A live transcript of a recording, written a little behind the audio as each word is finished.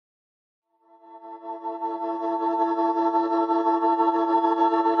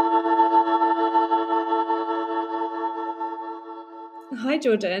Hi,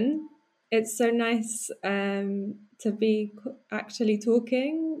 Jordan. It's so nice to be actually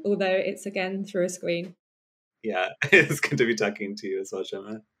talking, although it's again through a screen. Yeah, it's good to be talking to you as well,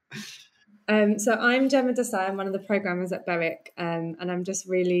 Gemma. So I'm Gemma Desai. I'm one of the programmers at Berwick, and I'm just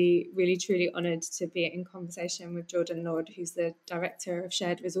really, really, truly honoured to be in conversation with Jordan Lord, who's the director of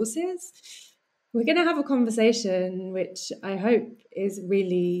Shared Resources. We're going to have a conversation which I hope is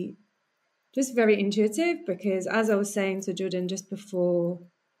really just very intuitive because, as I was saying to Jordan just before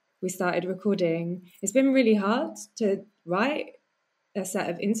we started recording, it's been really hard to write a set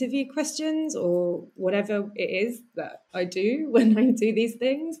of interview questions or whatever it is that I do when I do these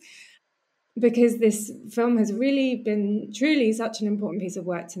things, because this film has really been truly such an important piece of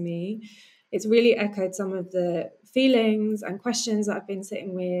work to me. It's really echoed some of the feelings and questions that I've been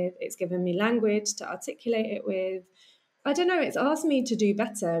sitting with. It's given me language to articulate it with. I don't know, it's asked me to do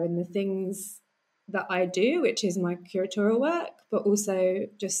better in the things that I do, which is my curatorial work, but also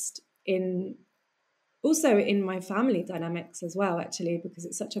in my family dynamics as well, actually, because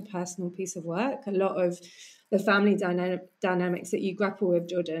it's such a personal piece of work. A lot of the family dynamics that you grapple with,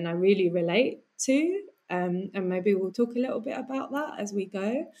 Jordan, I really relate to. And maybe we'll talk a little bit about that as we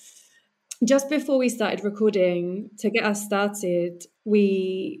go. Just before we started recording, to get us started,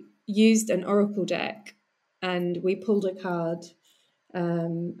 we used an oracle deck and we pulled a card.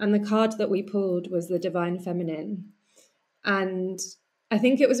 And the card that we pulled was the Divine Feminine. And I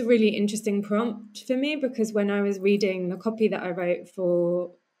think it was a really interesting prompt for me because when I was reading the copy that I wrote for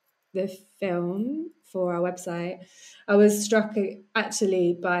the film for our website, I was struck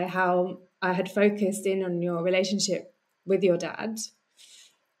actually by how I had focused in on your relationship with your dad.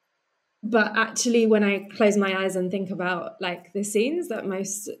 But actually, when I close my eyes and think about like the scenes that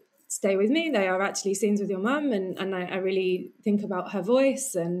most stay with me, they are actually scenes with your mum, and I really think about her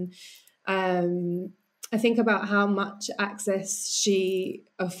voice, and I think about how much access she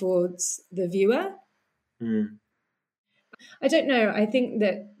affords the viewer. Mm. I don't know. I think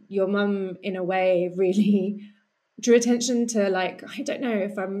that your mum, in a way, really drew attention to, like, I don't know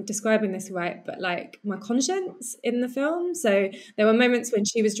if I'm describing this right, but like my conscience in the film. So there were moments when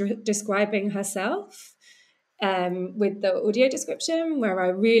she was describing herself with the audio description where I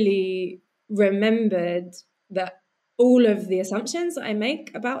really remembered that all of the assumptions that I make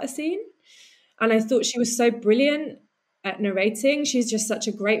about a scene. And I thought she was so brilliant at narrating. She's just such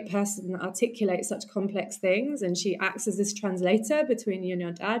a great person that articulates such complex things. And she acts as this translator between you and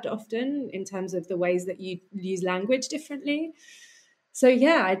your dad often in terms of the ways that you use language differently. So,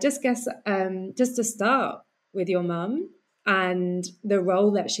 yeah, I just guess just to start with your mum and the role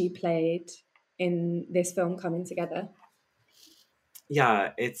that she played in this film coming together.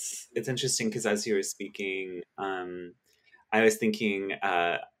 Yeah, it's interesting because as you were speaking, I was thinking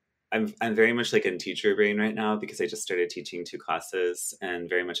I'm very much like in teacher brain right now because I just started teaching 2 classes and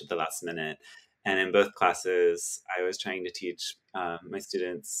very much at the last minute. And in both classes, I was trying to teach my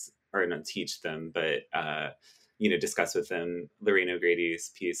students, or not teach them, but discuss with them Lorraine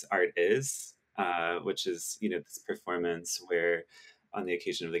O'Grady's piece "Art Is," which is this performance where, on the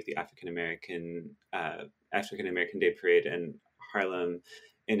occasion of like the African American Day Parade in Harlem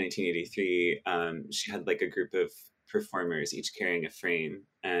in 1983, she had like a group of performers each carrying a frame,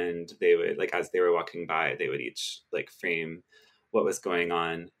 and they would, like, as they were walking by, they would each like frame what was going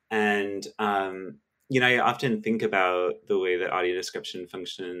on. And I often think about the way that audio description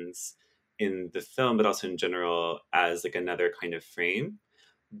functions in the film, but also in general as like another kind of frame.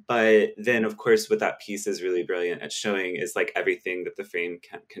 But then, of course, what that piece is really brilliant at showing is like everything that the frame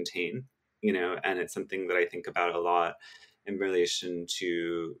can contain, and it's something that I think about a lot in relation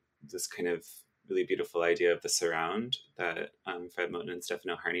to this kind of really beautiful idea of the surround that Fred Moten and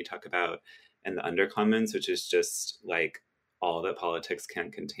Stefano Harney talk about, and the undercommons, which is just like all that politics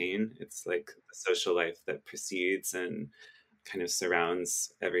can't contain. It's like the social life that precedes and kind of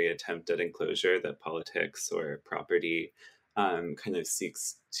surrounds every attempt at enclosure that politics or property kind of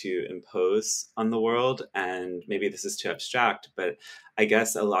seeks to impose on the world. And maybe this is too abstract, but I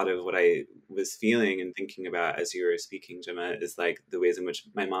guess a lot of what I was feeling and thinking about as you were speaking, Gemma, is like the ways in which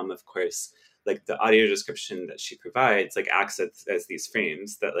my mom, of course, like the audio description that she provides, like acts as these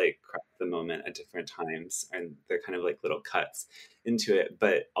frames that like crop the moment at different times, and they're kind of like little cuts into it,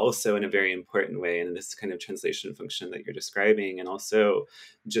 but also in a very important way, and this kind of translation function that you're describing, and also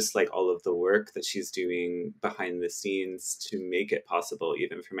just like all of the work that she's doing behind the scenes to make it possible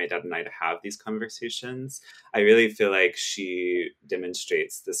even for my dad and I to have these conversations. I really feel like she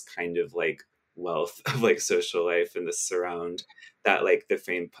demonstrates this kind of like wealth of like social life and the surround that like the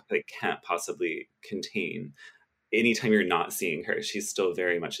frame like can't possibly contain. Anytime you're not seeing her, she's still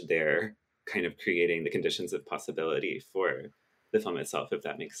very much there, kind of creating the conditions of possibility for the film itself, if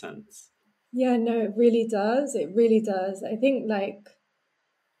that makes sense. Yeah, no, it really does. It really does. I think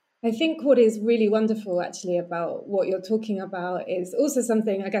what is really wonderful actually about what you're talking about is also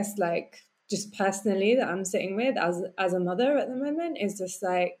something, I guess, like just personally that I'm sitting with as a mother at the moment, is just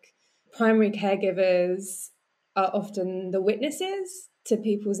like primary caregivers are often the witnesses to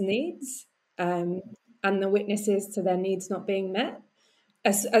people's needs, um, and the witnesses to their needs not being met.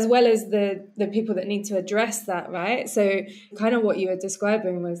 As well as the people that need to address that, right? So kind of what you were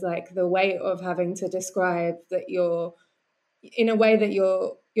describing was like the weight of having to describe that you're in a way that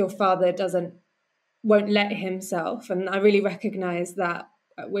your father won't let himself. And I really recognize that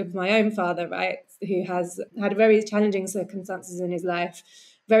with my own father, right, who has had very challenging circumstances in his life,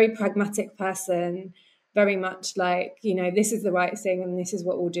 very pragmatic person, very much like, this is the right thing and this is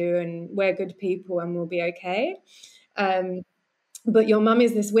what we'll do and we're good people and we'll be okay. But your mum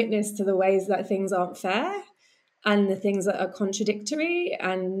is this witness to the ways that things aren't fair and the things that are contradictory,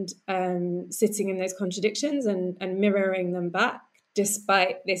 and sitting in those contradictions and mirroring them back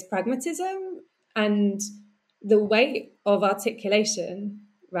despite this pragmatism and the weight of articulation,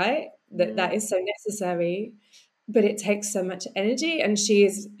 right? That is so necessary, but it takes so much energy, and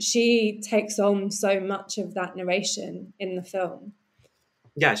she takes on so much of that narration in the film.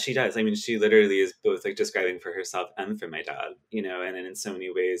 Yeah, she does. I mean, she literally is both like describing for herself and for my dad, and in so many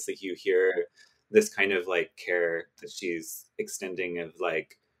ways, like you hear this kind of like care that she's extending of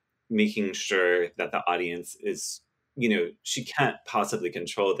like making sure that the audience is, she can't possibly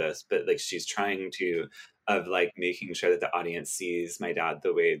control this, but like she's trying to, of like making sure that the audience sees my dad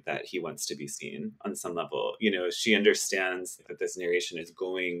the way that he wants to be seen on some level. She understands that this narration is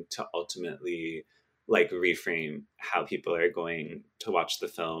going to ultimately like reframe how people are going to watch the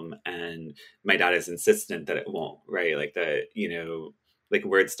film, and my dad is insistent that it won't, right? Like that, like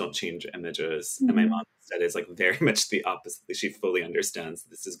words don't change images. And my mom instead is like very much the opposite. She fully understands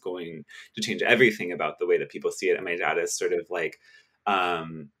this is going to change everything about the way that people see it, and my dad is sort of like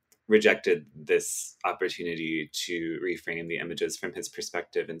rejected this opportunity to reframe the images from his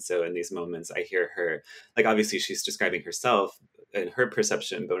perspective. And so in these moments I hear her, like obviously she's describing herself and her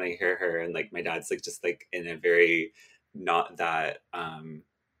perception, but when I hear her and like my dad's like just like in a very not that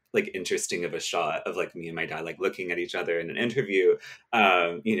like interesting of a shot of like me and my dad like looking at each other in an interview,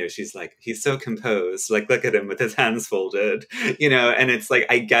 she's like, he's so composed, like look at him with his hands folded, and it's like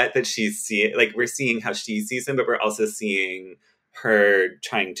I get that she's seeing, like we're seeing how she sees him, but we're also seeing her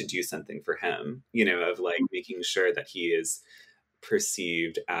trying to do something for him, of like making sure that he is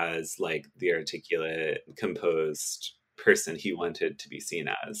perceived as like the articulate, composed person he wanted to be seen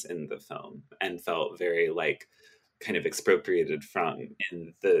as in the film, and felt very like kind of expropriated from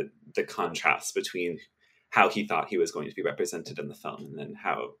in the contrast between how he thought he was going to be represented in the film and then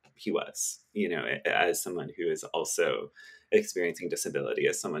how he was, as someone who is also experiencing disability,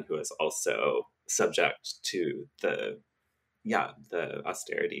 as someone who is also subject to the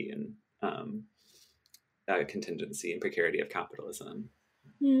austerity and contingency and precarity of capitalism.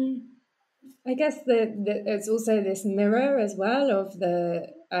 I guess there's also this mirror as well of the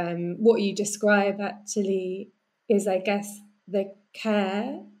what you describe actually is, I guess, the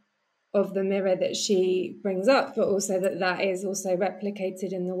care of the mirror that she brings up, but also that is also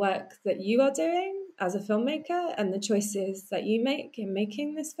replicated in the work that you are doing as a filmmaker and the choices that you make in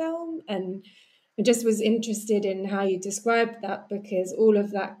making this film. And I just was interested in how you described that, because all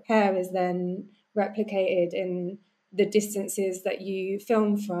of that care is then replicated in the distances that you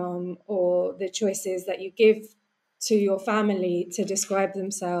film from or the choices that you give to your family to describe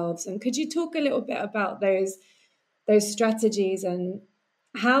themselves. And could you talk a little bit about those strategies and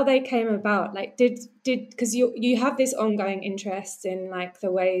how they came about? Like did because you have this ongoing interest in like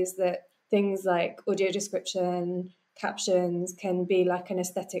the ways that things like audio description, captions can be like an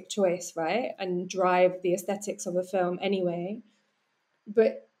aesthetic choice, right, and drive the aesthetics of a film anyway.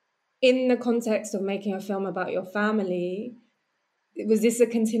 But in the context of making a film about your family, was this a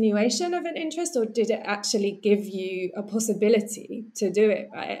continuation of an interest, or did it actually give you a possibility to do it,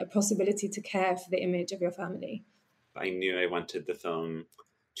 right? A possibility to care for the image of your family? I knew I wanted the film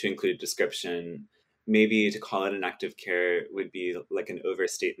to include description. Maybe to call it an active care would be like an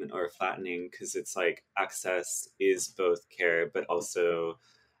overstatement or a flattening, because it's like access is both care, but also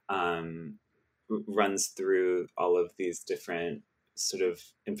runs through all of these different sort of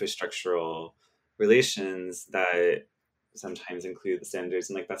infrastructural relations that sometimes include the standards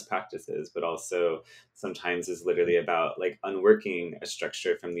and like best practices, but also sometimes is literally about like unworking a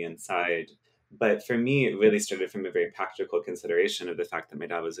structure from the inside. But for me, it really started from a very practical consideration of the fact that my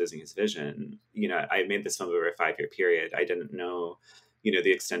dad was losing his vision. I made this film over a 5-year period. I didn't know,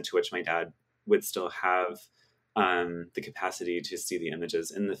 the extent to which my dad would still have the capacity to see the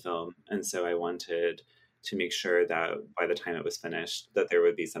images in the film. And so I wanted to make sure that by the time it was finished, that there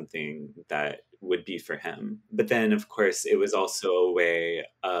would be something that would be for him. But then, of course, it was also a way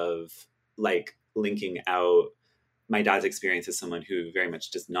of like linking out my dad's experience as someone who very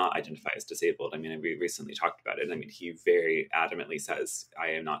much does not identify as disabled. I mean, we recently talked about it. I mean, he very adamantly says, I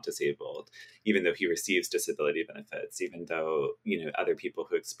am not disabled, even though he receives disability benefits, even though, you know, other people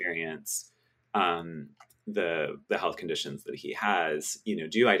who experience the health conditions that he has, you know,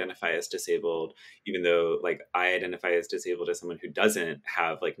 do identify as disabled, even though like I identify as disabled as someone who doesn't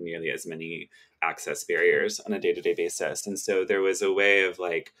have like nearly as many access barriers on a day-to-day basis. And so there was a way of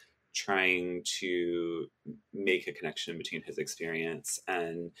like trying to make a connection between his experience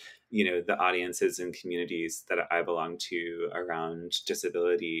and, you know, the audiences and communities that I belong to around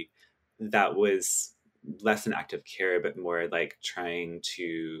disability. That was less an act of care, but more like trying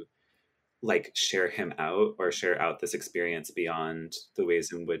to like share him out or share out this experience beyond the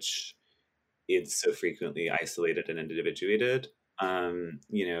ways in which it's so frequently isolated and individuated.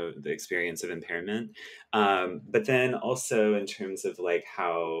 You know, the experience of impairment. But then also in terms of like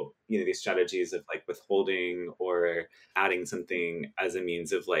how, you know, these strategies of like withholding or adding something as a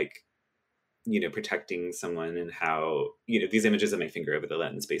means of like, you know, protecting someone, and how, you know, these images of my finger over the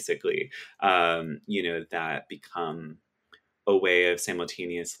lens, basically, you know, that become a way of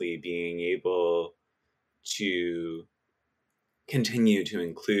simultaneously being able to continue to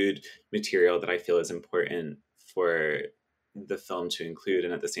include material that I feel is important for the film to include,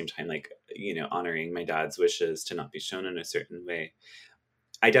 and at the same time, like, you know, honoring my dad's wishes to not be shown in a certain way.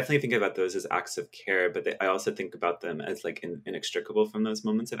 I definitely think about those as acts of care, but I also think about them as like inextricable from those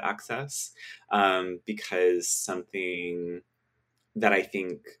moments of access, because something that I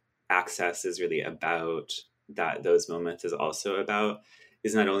think access is really about, that those moments is also about,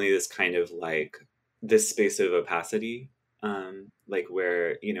 is not only this kind of like this space of opacity, like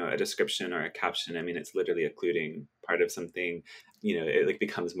where, you know, a description or a caption, I mean, it's literally occluding part of something, you know, it like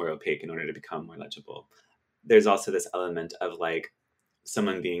becomes more opaque in order to become more legible. There's also this element of like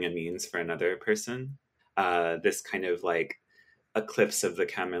someone being a means for another person. This kind of like eclipse of the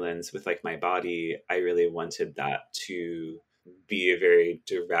camera lens with like my body, I really wanted that to be a very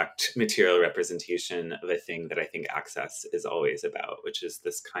direct material representation of a thing that I think access is always about, which is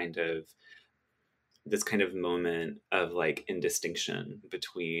this kind of moment of like indistinction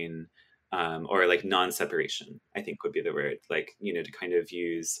between, or like non-separation, I think would be the word, like, you know, to kind of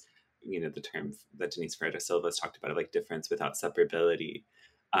use, you know, the term that Denise Ferreira Silva has talked about of like difference without separability,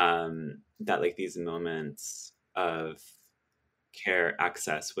 that like these moments of care,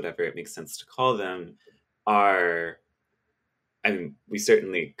 access, whatever it makes sense to call them, are, I mean, we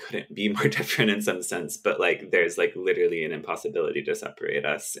certainly couldn't be more different in some sense, but like there's like literally an impossibility to separate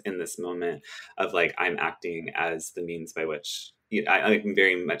us in this moment of like I'm acting as the means by which, you know, I'm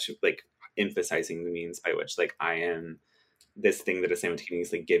very much like emphasizing the means by which like I am this thing that is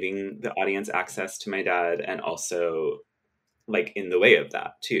simultaneously giving the audience access to my dad, and also like in the way of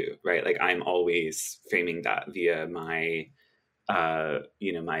that too, right? Like I'm always framing that via my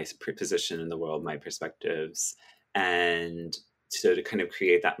you know, my position in the world, my perspectives. And so to kind of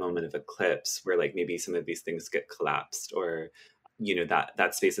create that moment of eclipse where like maybe some of these things get collapsed, or, you know,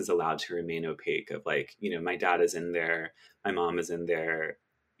 that space is allowed to remain opaque of like, you know, my dad is in there, my mom is in there,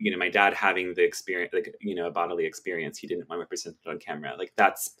 you know, my dad having the experience, like, you know, a bodily experience he didn't want represented on camera, like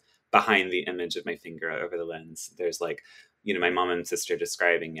that's behind the image of my finger over the lens. There's like, you know, my mom and sister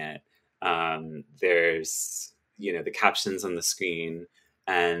describing it. There's, you know, the captions on the screen,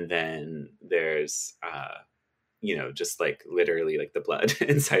 and then there's you know, just like literally like the blood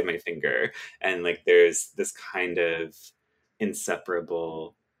inside my finger, and like there's this kind of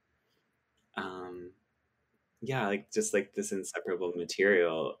inseparable, um yeah, like just like this inseparable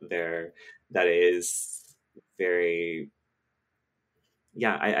material there that is very,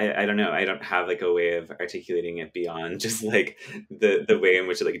 yeah, I don't know, I don't have like a way of articulating it beyond just like the way in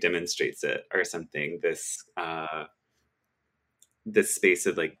which it like demonstrates it or something, this space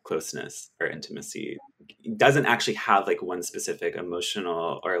of like closeness or intimacy doesn't actually have like one specific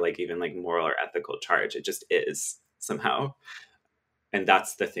emotional or like even like moral or ethical charge. It just is somehow. And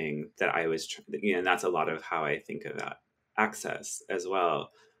that's the thing that I was, you know, and that's a lot of how I think of that access as well.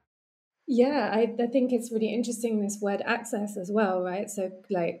 Yeah, I think it's really interesting, this word access as well, right? So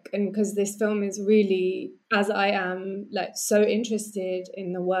like, and because this film is really, as I am like so interested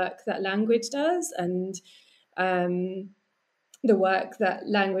in the work that language does, and the work that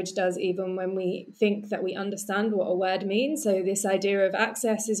language does even when we think that we understand what a word means. So this idea of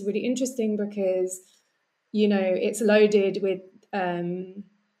access is really interesting because, you know, it's loaded with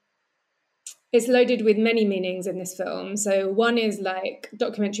it's loaded with many meanings in this film. So one is like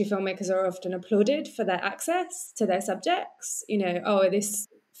documentary filmmakers are often applauded for their access to their subjects. You know, oh, this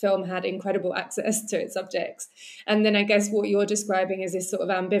film had incredible access to its subjects. And then I guess what you're describing is this sort of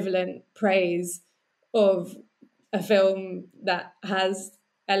ambivalent praise of a film that has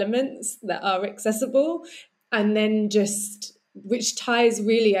elements that are accessible. And then just, which ties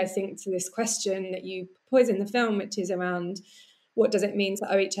really, I think, to this question that you pose in the film, which is around what does it mean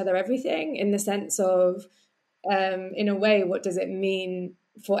to owe each other everything, in the sense of, in a way, what does it mean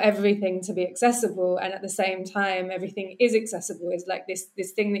for everything to be accessible, and at the same time everything is accessible, is like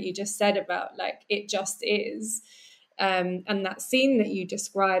this thing that you just said about like it just is. And that scene that you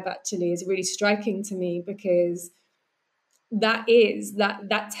describe actually is really striking to me, because that is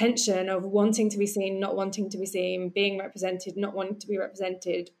that tension of wanting to be seen, not wanting to be seen, being represented, not wanting to be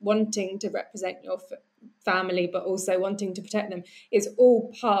represented, wanting to represent your family but also wanting to protect them, is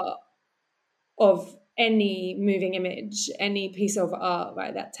all part of any moving image, any piece of art,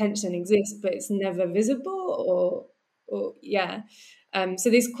 right? That tension exists, but it's never visible, or yeah. So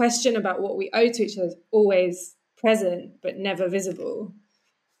this question about what we owe to each other is always present but never visible.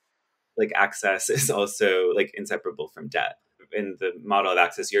 Like access is also like inseparable from debt. In the model of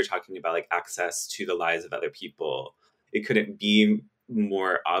access, you're talking about like access to the lives of other people. It couldn't be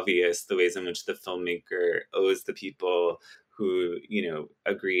more obvious the ways in which the filmmaker owes the people who, you know,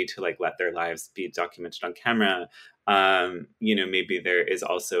 agree to like let their lives be documented on camera. You know, maybe there is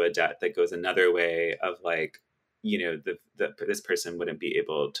also a debt that goes another way of like, you know, this person wouldn't be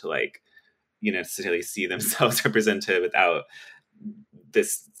able to like, you know, necessarily see themselves represented without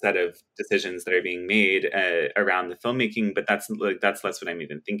this set of decisions that are being made around the filmmaking. But that's less what I'm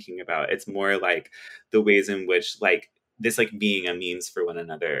even thinking about. It's more like the ways in which like this like being a means for one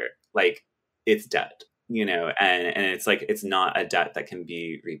another, like it's debt, you know, and it's like it's not a debt that can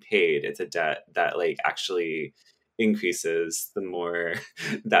be repaid. It's a debt that like actually increases the more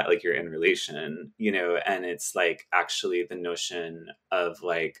that like you're in relation, you know. And it's like actually the notion of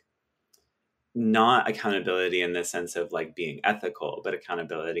like not accountability in the sense of like being ethical, but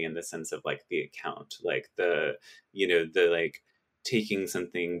accountability in the sense of like the account, like the, you know, the like taking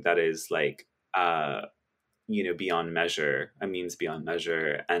something that is like, you know, beyond measure, a means beyond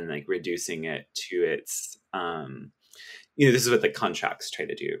measure, and like reducing it to its, you know, this is what the contracts try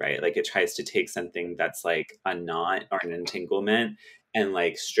to do, right? Like it tries to take something that's like a knot or an entanglement and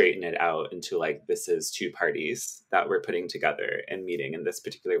like straighten it out into like, this is two parties that we're putting together and meeting in this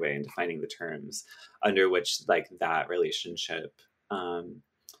particular way and defining the terms under which like that relationship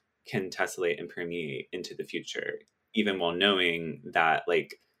can tessellate and permeate into the future, even while knowing that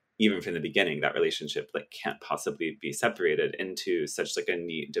like even from the beginning that relationship like can't possibly be separated into such like a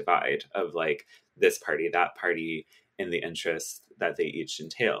neat divide of like this party, that party, and the interests that they each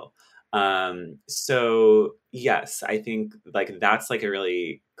entail. So yes, I think like that's like a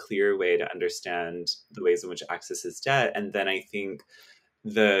really clear way to understand the ways in which access is debt. And then I think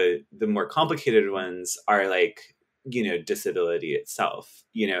the more complicated ones are like, you know, disability itself,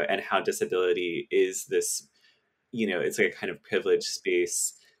 you know, and how disability is this, you know, it's like a kind of privileged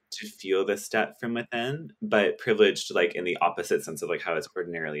space to feel this debt from within, but privileged like in the opposite sense of like how it's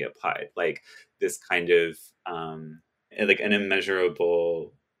ordinarily applied, like this kind of like an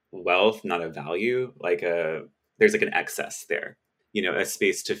immeasurable wealth, not a value, like a there's like an excess there, you know, a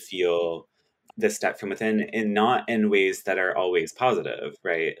space to feel this debt from within, and not in ways that are always positive,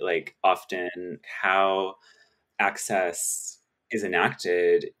 right? Like often how access is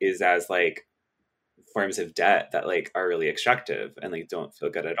enacted is as like forms of debt that like are really extractive and like don't feel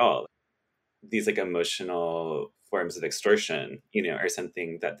good at all. These like emotional forms of extortion, you know, are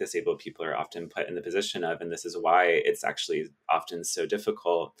something that disabled people are often put in the position of. And this is why it's actually often so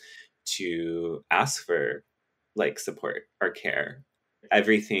difficult to ask for like support or care.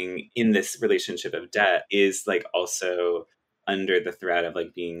 Everything in this relationship of debt is like also under the threat of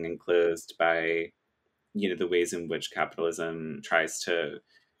like being enclosed by, you know, the ways in which capitalism tries to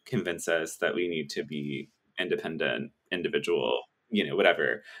convince us that we need to be independent, individual, you know,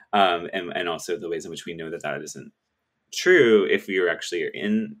 whatever. And also the ways in which we know that that isn't true if we are actually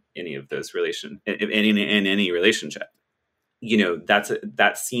in any of those in any relationship. You know,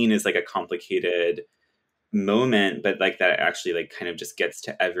 that scene is like a complicated moment, but like that actually like kind of just gets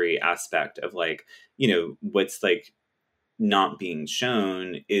to every aspect of like, you know, what's like not being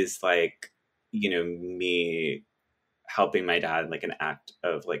shown is like, you know, me helping my dad like an act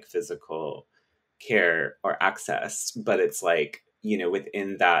of like physical care or access, but it's like, you know,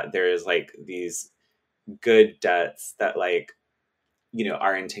 within that there is like these good debts that like, you know,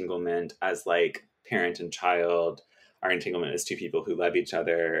 our entanglement as like parent and child, our entanglement as two people who love each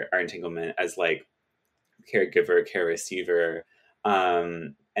other, our entanglement as like caregiver, care receiver.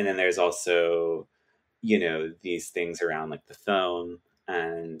 And then there's also, you know, these things around like the film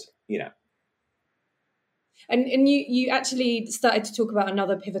and, you know. And you actually started to talk about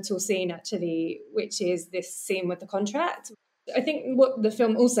another pivotal scene, actually, which is this scene with the contract. I think what the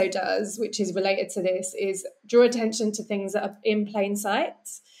film also does, which is related to this, is draw attention to things that are in plain sight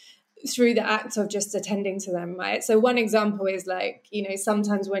through the act of just attending to them, right? So one example is like, you know,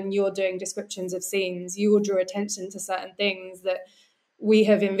 sometimes when you're doing descriptions of scenes, you will draw attention to certain things that we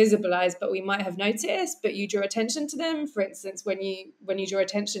have invisibilized, but we might have noticed, but you draw attention to them. For instance, when you draw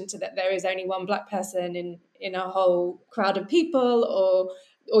attention to that there is only one Black person in a whole crowd of people,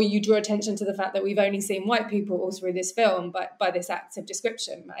 or you draw attention to the fact that we've only seen white people all through this film by this act of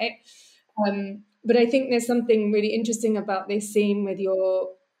description, right? But I think there's something really interesting about this scene with your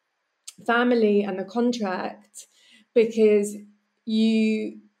family and the contract, because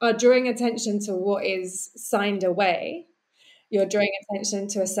you are drawing attention to what is signed away. You're drawing attention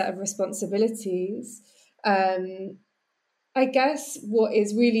to a set of responsibilities. I guess what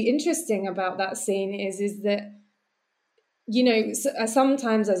is really interesting about that scene is that, you know,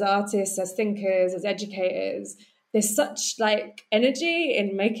 sometimes as artists, as thinkers, as educators, there's such like energy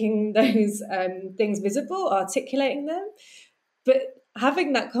in making those things visible, articulating them. But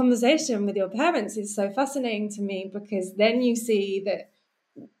having that conversation with your parents is so fascinating to me, because then you see that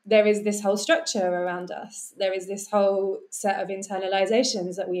there is this whole structure around us. There is this whole set of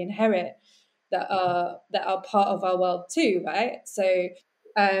internalizations that we inherit that are part of our world too, right? So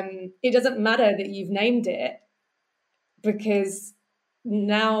it doesn't matter that you've named it, because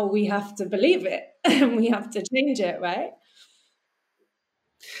now we have to believe it and we have to change it, right?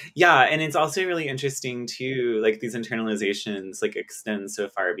 Yeah, and it's also really interesting too, like these internalizations like extend so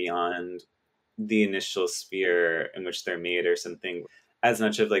far beyond the initial sphere in which they're made or something. As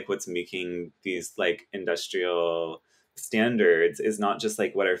much of like what's making these like industrial standards is not just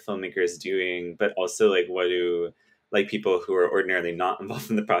like what are filmmakers doing, but also like what do like people who are ordinarily not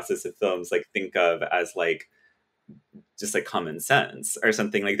involved in the process of films like think of as like just like common sense or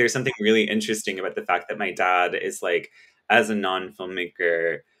something. Like there's something really interesting about the fact that my dad is like, as a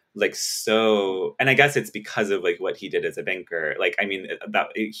non-filmmaker, like so, and I guess it's because of like what he did as a banker. Like, I mean, about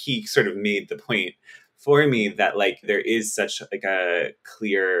he sort of made the point for me that like there is such like a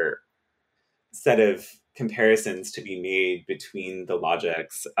clear set of comparisons to be made between the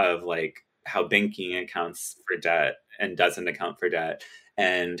logics of like how banking accounts for debt and doesn't account for debt,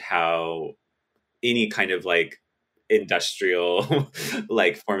 and how any kind of like industrial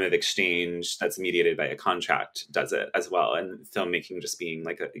like form of exchange that's mediated by a contract does it as well. And filmmaking just being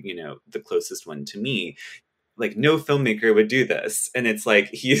like a, you know, the closest one to me. Like no filmmaker would do this, and it's like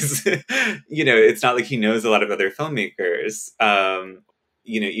he's you know, it's not like he knows a lot of other filmmakers,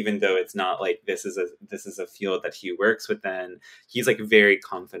 you know, even though it's not like this is a field that he works within. He's like very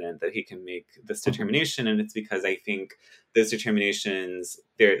confident that he can make this determination, and it's because I think those determinations,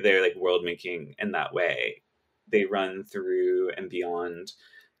 they're like world making in that way. They run through and beyond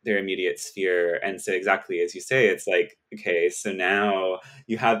their immediate sphere. And so exactly as you say, it's like, okay, so now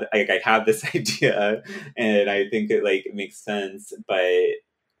you have like I have this idea and I think it like makes sense, but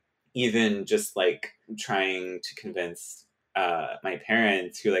even just like trying to convince my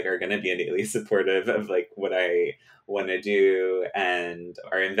parents, who like are going to be innately supportive of like what I want to do and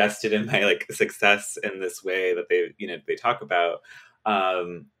are invested in my like success in this way that they, you know, they talk about.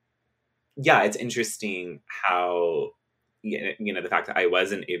 Yeah, it's interesting how, you know, the fact that I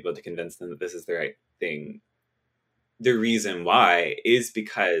wasn't able to convince them that this is the right thing. The reason why is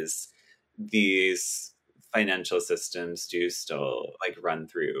because these financial systems do still like run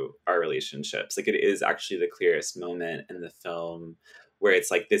through our relationships. Like it is actually the clearest moment in the film where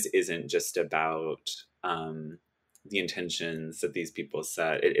it's like, this isn't just about the intentions that these people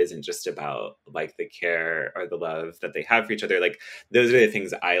set. It isn't just about like the care or the love that they have for each other. Like those are the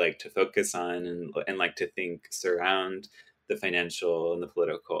things I like to focus on and like to think surround the financial and the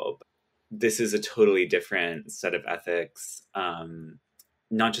political. This is a totally different set of ethics,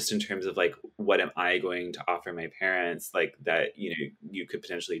 not just in terms of like what am I going to offer my parents, like that, you know, you could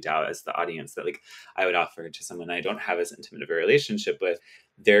potentially doubt as the audience that like I would offer to someone I don't have as intimate of a relationship with.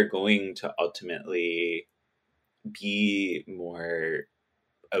 They're going to ultimately be more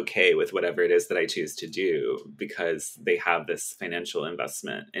okay with whatever it is that I choose to do because they have this financial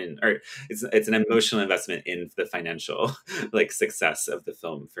investment in, or it's an emotional investment in the financial like success of the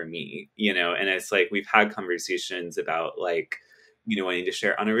film for me, you know. And it's like we've had conversations about like, you know, wanting to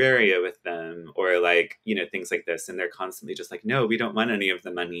share honoraria with them or like, you know, things like this, and they're constantly just like, no, we don't want any of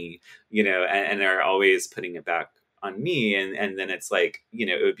the money, you know, and are always putting it back on me. And then it's like, you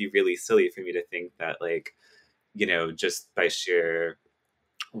know, it would be really silly for me to think that like, you know, just by sheer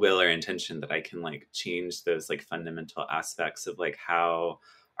will or intention that I can like change those like fundamental aspects of like how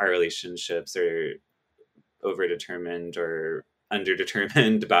our relationships are overdetermined or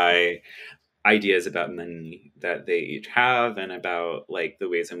underdetermined by ideas about money that they each have, and about like the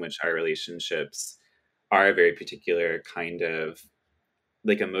ways in which our relationships are a very particular kind of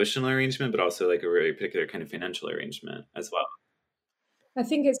like emotional arrangement, but also like a really particular kind of financial arrangement as well. I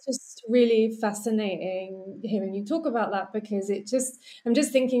think it's just really fascinating hearing you talk about that, because I'm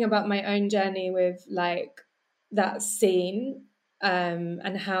just thinking about my own journey with like that scene,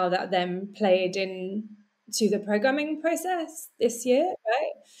 and how that then played in to the programming process this year,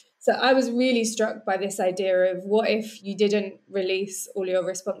 right? So I was really struck by this idea of what if you didn't release all your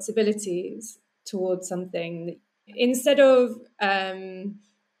responsibilities towards something that, instead of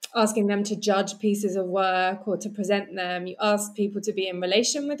asking them to judge pieces of work or to present them, you ask people to be in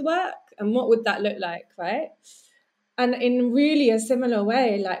relation with work, and what would that look like, right? And in really a similar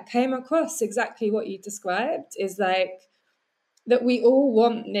way, like came across exactly what you described, is like that we all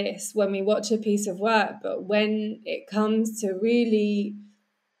want this when we watch a piece of work, but when it comes to really,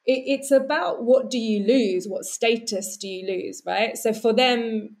 it's about what do you lose, what status do you lose, right? So for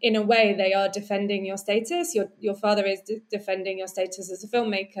them, in a way, they are defending your status. Your father is defending your status as a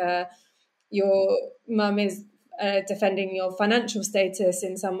filmmaker. Your mum is defending your financial status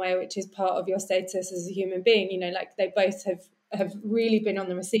in some way, which is part of your status as a human being. You know, like they both have really been on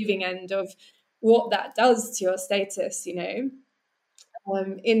the receiving end of what that does to your status, you know,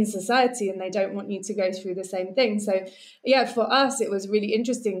 in society, and they don't want you to go through the same thing. So yeah, for us it was really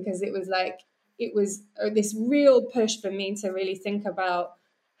interesting, because it was like it was this real push for me to really think about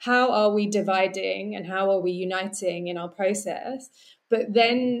how are we dividing and how are we uniting in our process, but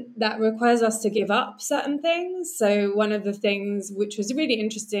then that requires us to give up certain things. So one of the things which was really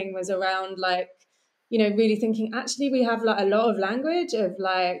interesting was around like, you know, really thinking actually we have like a lot of language of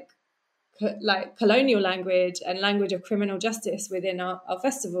like colonial language and language of criminal justice within our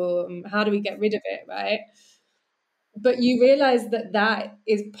festival. How do we get rid of it, right? But you realize that that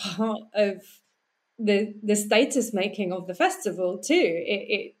is part of the status making of the festival too.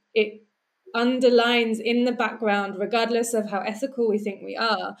 It underlines in the background, regardless of how ethical we think we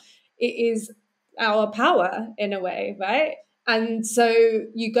are, it is our power in a way, right? And so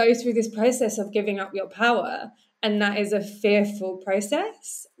you go through this process of giving up your power, and that is a fearful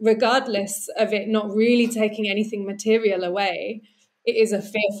process, regardless of it not really taking anything material away. It is a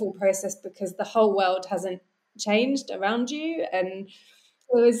fearful process because the whole world hasn't changed around you. And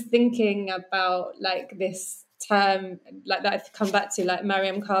I was thinking about like this term, like that I've come back to, like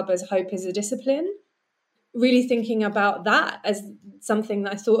Mariam Kaba's "Hope is a Discipline." Really thinking about that as something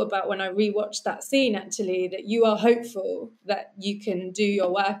that I thought about when I rewatched that scene, actually, that you are hopeful that you can do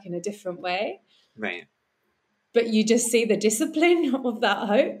your work in a different way, Right. but you just see the discipline of that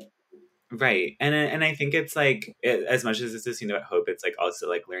hope. Right. And I think it's like as much as it's a scene about hope, it's like also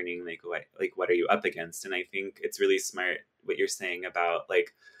like learning like what are you up against. And I think it's really smart what you're saying about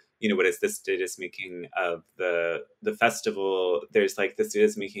like, you know, what is the status making of the festival. There's like the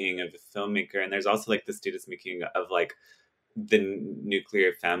status making of the filmmaker, and there's also like the status making of like the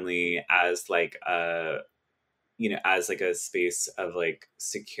nuclear family as like a, you know, as like a space of like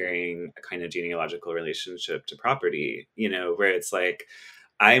securing a kind of genealogical relationship to property, you know, where it's like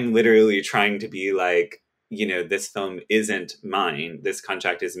I'm literally trying to be like, you know, this film isn't mine. This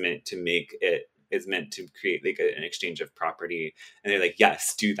contract is meant to make it, is meant to create like an exchange of property. And they're like,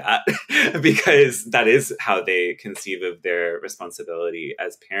 yes, do that. Because that is how they conceive of their responsibility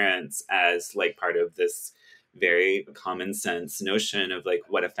as parents, as like part of this very common sense notion of like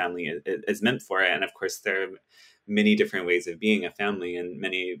what a family is meant for. And of course, there are many different ways of being a family, and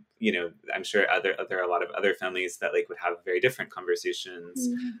many, you know, I'm sure there are a lot of other families that like would have very different conversations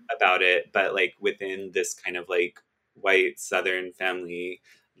about it. But like within this kind of like white Southern family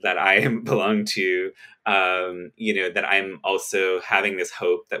that I am belong to, you know, that I'm also having this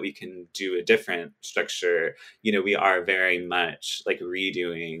hope that we can do a different structure. You know, we are very much like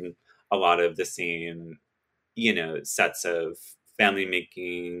redoing a lot of the same, you know, sets of family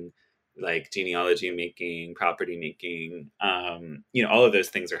making, like genealogy making, property making, you know, all of those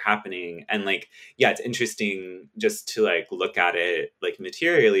things are happening. And like, yeah, it's interesting just to like look at it like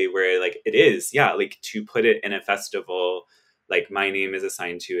materially, where like it is, yeah, like to put it in a festival, like my name is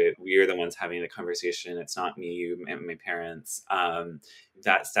assigned to it. We're the ones having the conversation. It's not me, you, and my parents.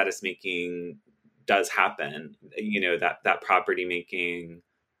 That status making does happen, you know, that property making,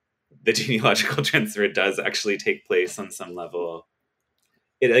 the genealogical transfer does actually take place on some level.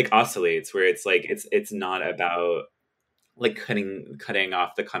 it like oscillates, where it's like it's not about like cutting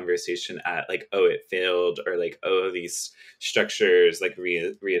off the conversation at like, oh, it failed, or like, oh, these structures like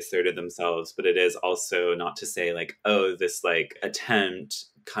reasserted themselves, but it is also not to say like, oh, this like attempt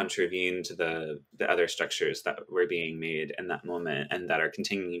contravened the other structures that were being made in that moment and that are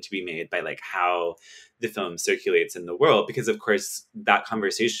continuing to be made by like how the film circulates in the world. Because of course that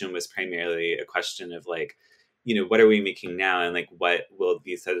conversation was primarily a question of like, what are we making now, and like what will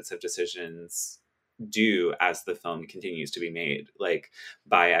these sets of decisions do as the film continues to be made, like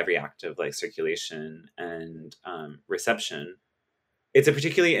by every act of like circulation and reception. It's a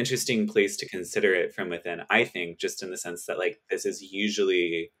particularly interesting place to consider it from within, I think, just in the sense that like this is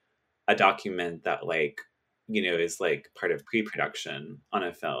usually a document that like is like part of pre-production on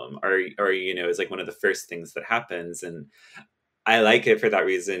a film, or is like one of the first things that happens. And I like it for that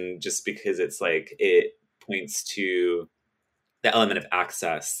reason, just because it's like it points to the element of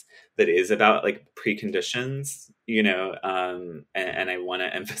access that is about like preconditions, and I want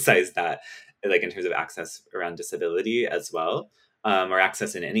to emphasize that, like in terms of access around disability as well, or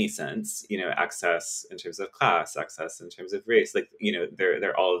access in any sense, access in terms of class, access in terms of race, like, there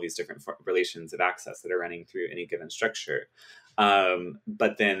are all of these different relations of access that are running through any given structure.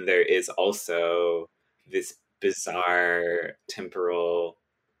 But then there is also this bizarre temporal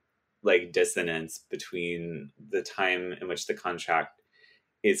like dissonance between the time in which the contract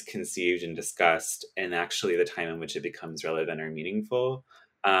is conceived and discussed and actually the time in which it becomes relevant or meaningful,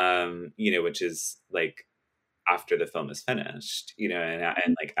 which is like after the film is finished,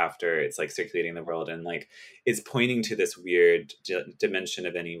 and like after it's like circulating the world, and like it's pointing to this weird dimension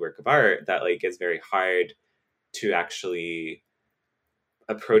of any work of art that like is very hard to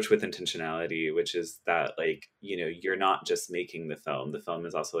approach with intentionality, which is that like you're not just making the film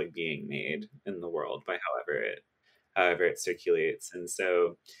is also like being made in the world by however it circulates. And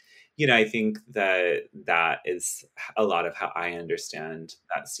so I think that is a lot of how I understand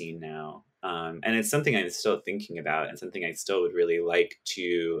that scene now, and it's something I'm still thinking about and something I still would really like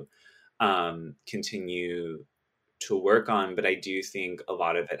to continue to work on. But I do think a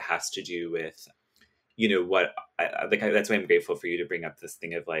lot of it has to do with what that's why I'm grateful for you to bring up this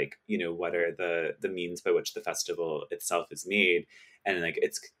thing of like, what are the means by which the festival itself is made, and like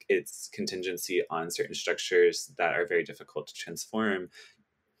it's contingency on certain structures that are very difficult to transform.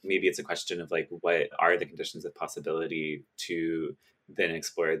 Maybe it's a question of like, what are the conditions of possibility to then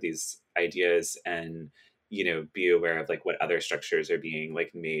explore these ideas and be aware of like what other structures are being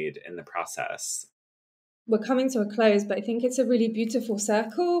like made in the process. We're coming to a close, but I think it's a really beautiful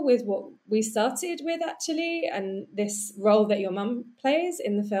circle with what we started with, actually, and this role that your mum plays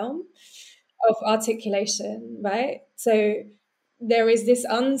in the film of articulation, right? So there is this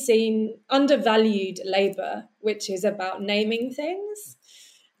unseen, undervalued labor, which is about naming things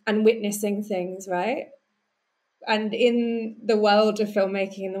and witnessing things, right? And in the world of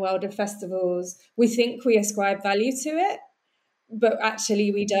filmmaking, in the world of festivals, we think we ascribe value to it, but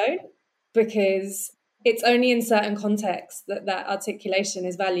actually we don't, because it's only in certain contexts that articulation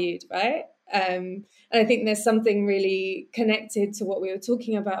is valued, right? And I think there's something really connected to what we were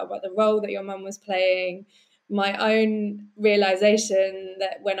talking about the role that your mum was playing. My own realization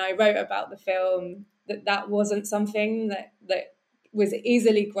that when I wrote about the film, that wasn't something that was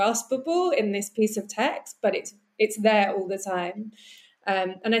easily graspable in this piece of text, but it's there all the time.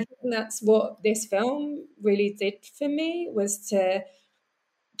 And I think that's what this film really did for me, was to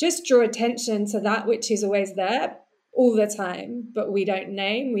just draw attention to that which is always there all the time, but we don't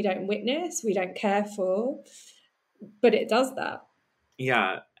name, we don't witness, we don't care for, but it does that.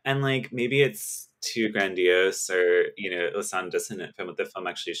 Yeah. And like maybe it's too grandiose or, it sound dissonant from what the film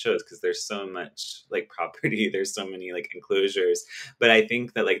actually shows, because there's so much like property, there's so many like enclosures. But I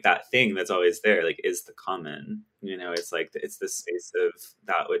think that like that thing that's always there, like, is the common, it's like it's the space of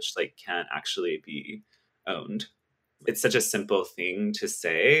that which like can't actually be owned. It's such a simple thing to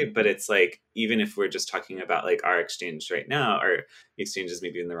say, but it's like, even if we're just talking about like our exchange right now, or exchange is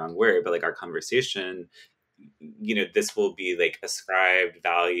maybe in the wrong word, but like our conversation, this will be like ascribed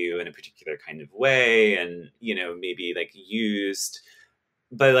value in a particular kind of way, and maybe like used,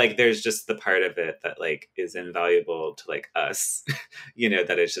 but like there's just the part of it that like is invaluable to like us,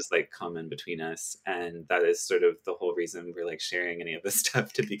 that is just like common between us, and that is sort of the whole reason we're like sharing any of this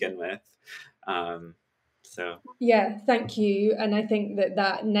stuff to begin with. So yeah, thank you. And I think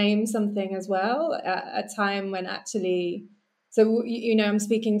that names something as well, at a time when actually, so I'm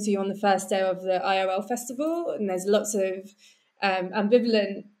speaking to you on the first day of the IRL festival, and there's lots of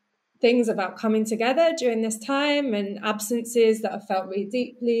ambivalent things about coming together during this time, and absences that I felt really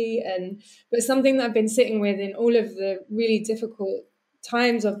deeply, but something that I've been sitting with in all of the really difficult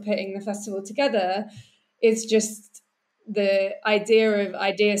times of putting the festival together is just the idea of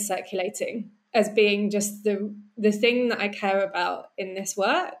ideas circulating as being just the thing that I care about in this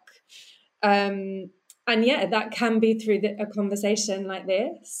work. And yeah, that can be through a conversation like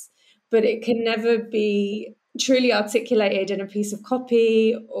this, but it can never be truly articulated in a piece of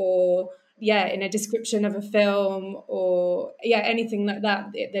copy or in a description of a film or anything like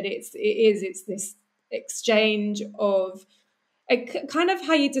that. It's this exchange of kind of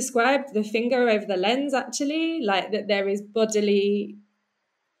how you described the finger over the lens, actually, like that there is bodily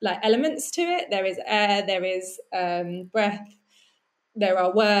like elements to it. There is air, there is breath, there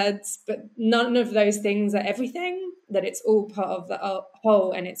are words, but none of those things are everything, that it's all part of the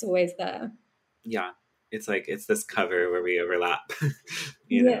whole and it's always there. Yeah. It's like, it's this cover where we overlap,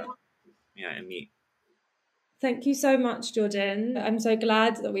 know, and meet. Thank you so much, Jordan. I'm so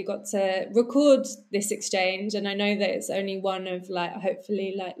glad that we got to record this exchange. And I know that it's only one of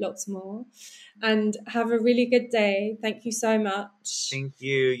hopefully lots more. And have a really good day. Thank you so much. Thank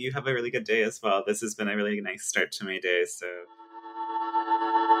you. You have a really good day as well. This has been a really nice start to my day. So